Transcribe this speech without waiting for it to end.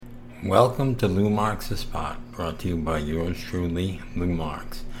Welcome to Lou Marks The Spot, brought to you by yours truly, Lou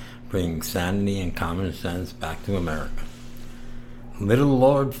Marks, bringing sanity and common sense back to America. Little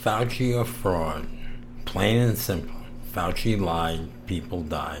Lord Fauci a fraud. Plain and simple. Fauci lied, people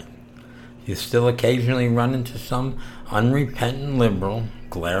died. You still occasionally run into some unrepentant liberal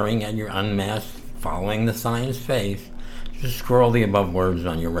glaring at your unmasked, following the science face. Just scroll the above words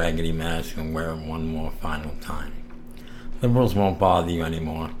on your raggedy mask and wear it one more final time. Liberals won't bother you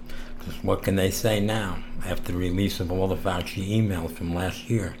anymore. Because what can they say now, after the release of all the Fauci emails from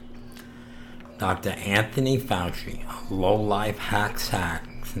last year? Dr. Anthony Fauci, a low-life hack's hack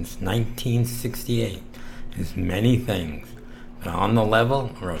since 1968, is many things, but on the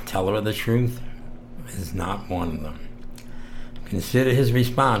level, or a teller of the truth, is not one of them. Consider his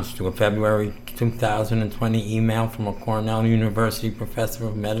response to a February 2020 email from a Cornell University professor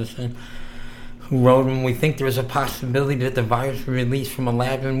of medicine who wrote him, "We think there is a possibility that the virus was released from a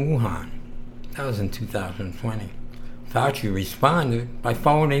lab in Wuhan." That was in 2020. Fauci responded by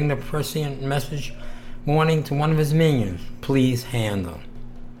forwarding the prescient message warning to one of his minions, "Please handle."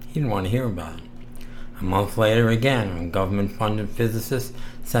 He didn't want to hear about it. A month later again, a government-funded physicist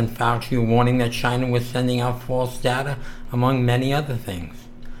sent Fauci a warning that China was sending out false data, among many other things.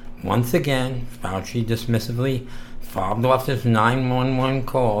 Once again, Fauci dismissively fobbed off this 911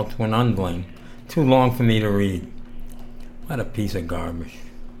 call to an underling, too long for me to read. What a piece of garbage.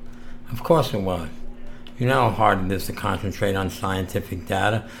 Of course it was. You know how hard it is to concentrate on scientific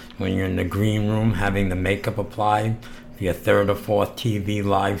data when you're in the green room having the makeup applied for your third or fourth TV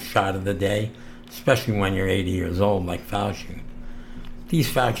live shot of the day, especially when you're 80 years old like Fauci.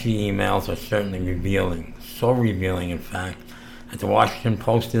 These Fauci emails are certainly revealing, so revealing in fact, that the Washington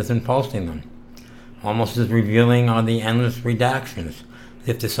Post isn't posting them. Almost as revealing are the endless redactions, as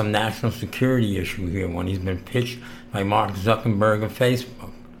if there's some national security issue here when he's been pitched by Mark Zuckerberg of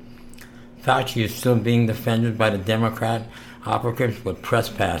Facebook. Fauci is still being defended by the Democrat operatives with press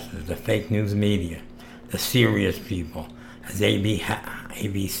passes, the fake news media, the serious people, as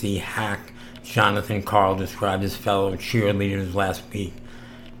ABC hack Jonathan Karl described his fellow cheerleaders last week.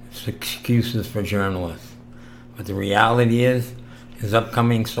 It's excuses for journalists. But the reality is, his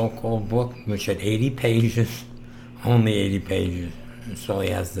upcoming so-called book, which had 80 pages, only 80 pages, that's all he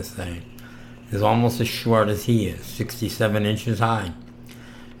has to say, is almost as short as he is, 67 inches high.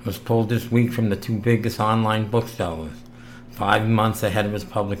 It was pulled this week from the two biggest online booksellers, 5 months ahead of its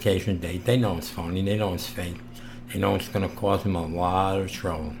publication date. They know it's phony, they know it's fake, they know it's going to cause him a lot of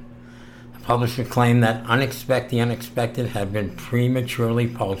trouble. The publisher claimed that the Unexpected had been prematurely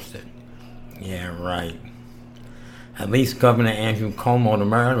posted. Yeah, right. At least Governor Andrew Cuomo, the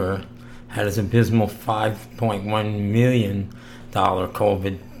murderer, had his abysmal $5.1 million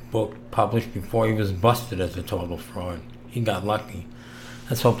COVID book published before he was busted as a total fraud. He got lucky.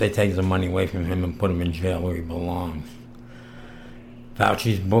 Let's hope they take the money away from him and put him in jail where he belongs.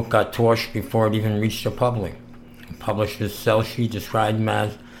 Fauci's book got torched before it even reached the public. The publisher's sell sheet described him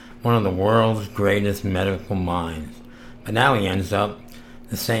as one of the world's greatest medical minds. But now he ends up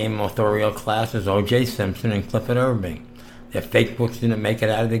the same authorial class as O.J. Simpson and Clifford Irving. Their fake books didn't make it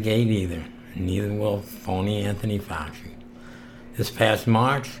out of the gate either. And neither will phony Anthony Fauci. This past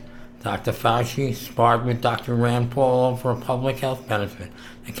March, Dr. Fauci sparred with Dr. Rand Paul over a public health benefit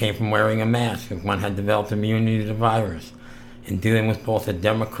that came from wearing a mask if one had developed immunity to the virus. In dealing with both a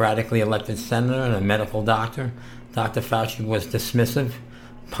democratically elected senator and a medical doctor, Dr. Fauci was dismissive,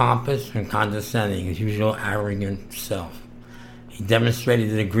 pompous, and condescending, his usual arrogant self. He demonstrated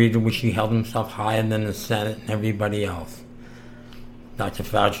the degree to which he held himself higher than the Senate and everybody else. Dr.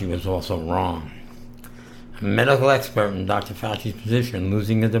 Fauci was also wrong. A medical expert in Dr. Fauci's position,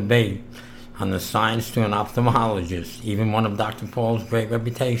 losing the debate on the science to an ophthalmologist, even one of Dr. Paul's great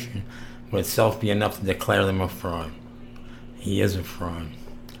reputation, would itself be enough to declare them a fraud. He is a fraud.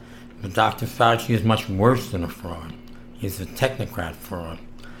 But Dr. Fauci is much worse than a fraud. He is a technocrat fraud.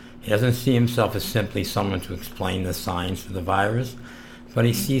 He doesn't see himself as simply someone to explain the science of the virus, but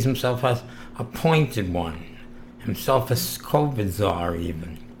he sees himself as appointed one, himself as COVID czar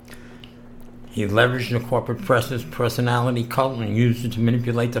even. He leveraged the corporate press's personality cult and used it to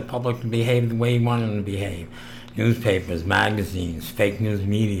manipulate the public to behave the way he wanted them to behave. Newspapers, magazines, fake news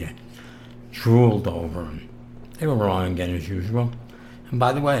media drooled over him. They were wrong again as usual. And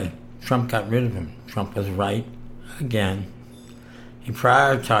by the way, Trump got rid of him. Trump was right again. He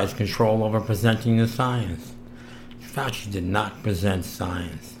prioritized control over presenting the science. Fauci did not present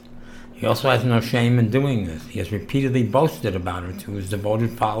science. He also has no shame in doing this. He has repeatedly boasted about it to his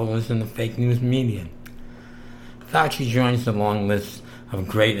devoted followers in the fake news media. Fauci joins the long list of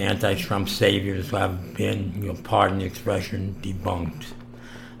great anti-Trump saviors who have been, you'll pardon the expression, debunked.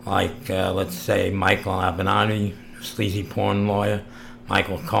 like, let's say, Michael Avenatti, sleazy porn lawyer,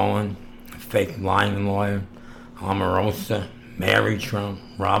 Michael Cohen, fake lying lawyer, Omarosa, Mary Trump,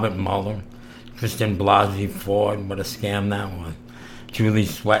 Robert Mueller, Kristen Blasey Ford, what a scam that was, Julie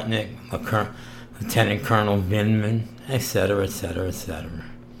Swetnick, Lieutenant Colonel Vindman, etc., etc., etc.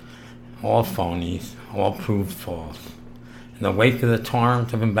 All phonies, all proved false. In the wake of the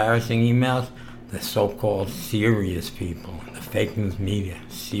torrent of embarrassing emails, the so-called serious people, the fake news media,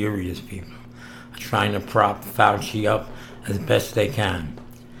 serious people, are trying to prop Fauci up as best they can.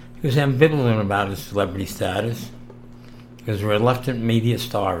 He was ambivalent about his celebrity status. He was a reluctant media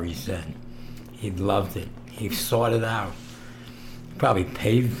star, he said. He loved it. He sought it out. He probably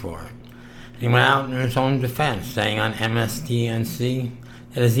paid for it. And he went out in his own defense, saying on MSDNC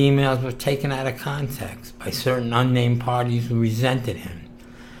that his emails were taken out of context by certain unnamed parties who resented him.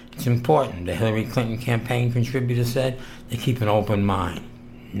 It's important, the Hillary Clinton campaign contributor said, to keep an open mind.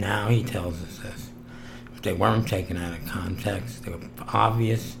 Now he tells us this. If they weren't taken out of context, they were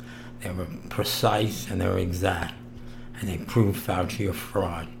obvious, they were precise, and they were exact. And they proved Fauci a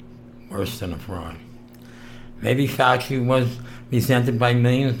fraud. Worse than a fraud. Maybe Fauci was resented by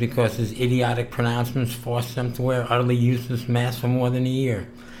millions because his idiotic pronouncements forced them to wear utterly useless masks for more than a year,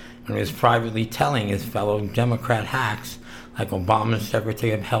 and was privately telling his fellow Democrat hacks, like Obama's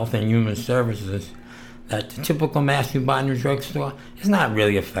Secretary of Health and Human Services, that the typical mask you buy in the drugstore is not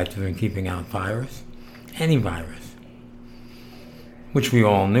really effective in keeping out virus, any virus. Which we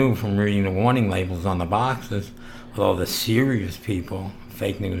all knew from reading the warning labels on the boxes, although the serious people,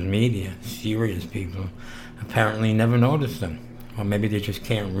 fake news media, serious people, apparently never noticed them. Or maybe they just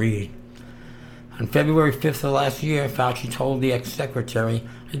can't read. On February 5th of last year, Fauci told the ex-secretary,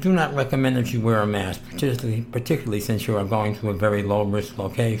 "I do not recommend that you wear a mask, particularly since you are going to a very low-risk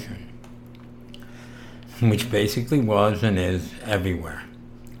location." Which basically was and is everywhere.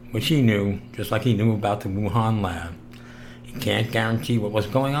 Which he knew, just like he knew about the Wuhan lab. He can't guarantee what was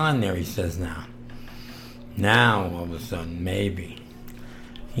going on there, he says now. Now, all of a sudden, maybe.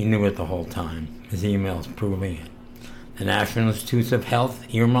 He knew it the whole time. His emails proving it. The National Institutes of Health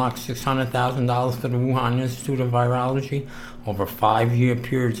earmarked $600,000 for the Wuhan Institute of Virology over a 5-year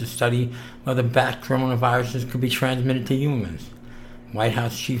period to study whether bat coronaviruses could be transmitted to humans. White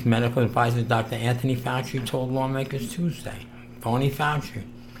House Chief Medical Advisor Dr. Anthony Fauci told lawmakers Tuesday. Phony Fauci.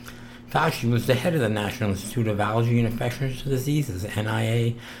 Fauci was the head of the National Institute of Allergy and Infectious Diseases,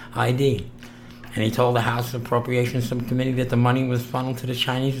 NIAID. And he told the House Appropriations Subcommittee that the money was funneled to the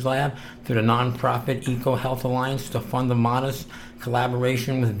Chinese lab through the nonprofit EcoHealth Alliance to fund a modest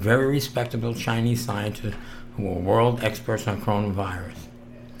collaboration with very respectable Chinese scientists who are world experts on coronavirus.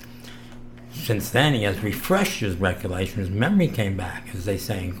 Since then, he has refreshed his recollection. His memory came back, as they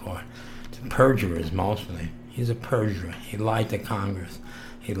say in court. To perjurers, mostly. He's a perjurer. He lied to Congress.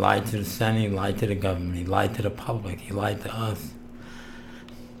 He lied to the Senate. He lied to the government. He lied to the public. He lied to us.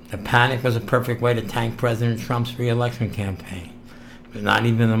 The panic was a perfect way to tank President Trump's re-election campaign. But not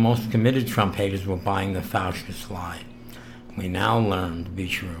even the most committed Trump haters were buying the Fauci slide. We now learn to be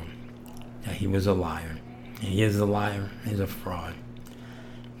true, that he was a liar. And he is a liar. He's a fraud.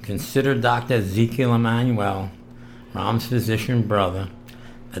 Consider Dr. Ezekiel Emanuel, Rahm's physician brother,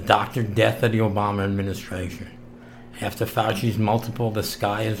 the Dr. Death of the Obama administration. After Fauci's multiple "the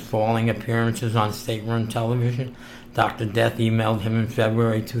sky is falling" appearances on state-run television, Dr. Death emailed him in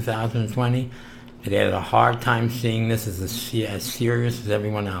February 2020 that he had a hard time seeing this as serious as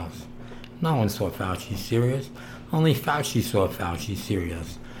everyone else. No one saw Fauci serious. Only Fauci saw Fauci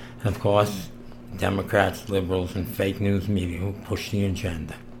serious. And of course, Democrats, liberals, and fake news media who push the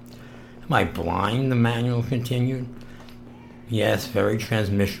agenda. Am I blind? The manual continued. Yes, very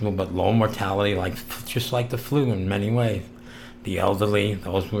transmissible, but low mortality, just like the flu in many ways. The elderly,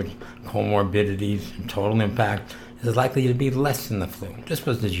 those with comorbidities, and total impact is likely to be less than the flu. This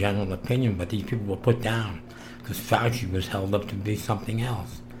was the general opinion, but these people were put down because Fauci was held up to be something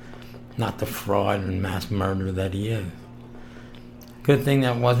else, not the fraud and mass murderer that he is. Good thing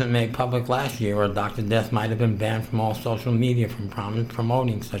that wasn't made public last year, or Dr. Death might have been banned from all social media from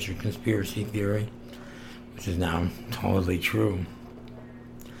promoting such a conspiracy theory, which is now totally true.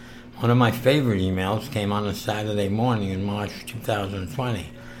 One of my favorite emails came on a Saturday morning in March 2020.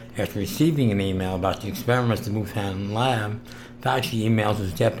 After receiving an email about the experiments at the Wuhan lab, Fauci emails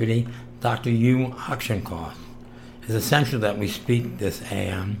his deputy, Dr. Yu Auchincloss. It's essential that we speak this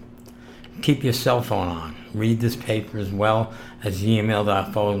AM. Keep your cell phone on. Read this paper as well as the email that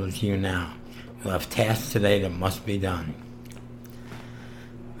I forwarded to you now. We'll have tasks today that must be done.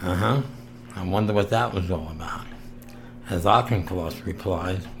 I wonder what that was all about. As Auchincloss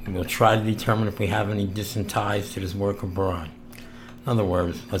replies, we will try to determine if we have any distant ties to this work abroad. In other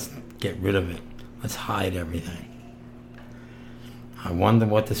words, let's get rid of it. Let's hide everything. I wonder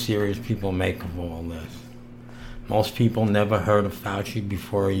what the serious people make of all this. Most people never heard of Fauci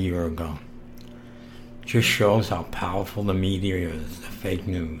before a year ago. Just shows how powerful the media is, the fake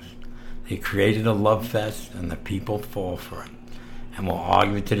news. They created a love fest and the people fall for it and will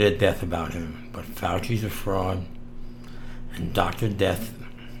argue to their death about him. But Fauci's a fraud, and Dr. Death,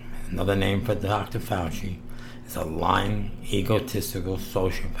 another name for Dr. Fauci, is a lying, egotistical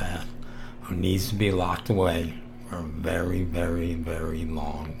sociopath who needs to be locked away for a very, very, very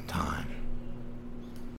long time.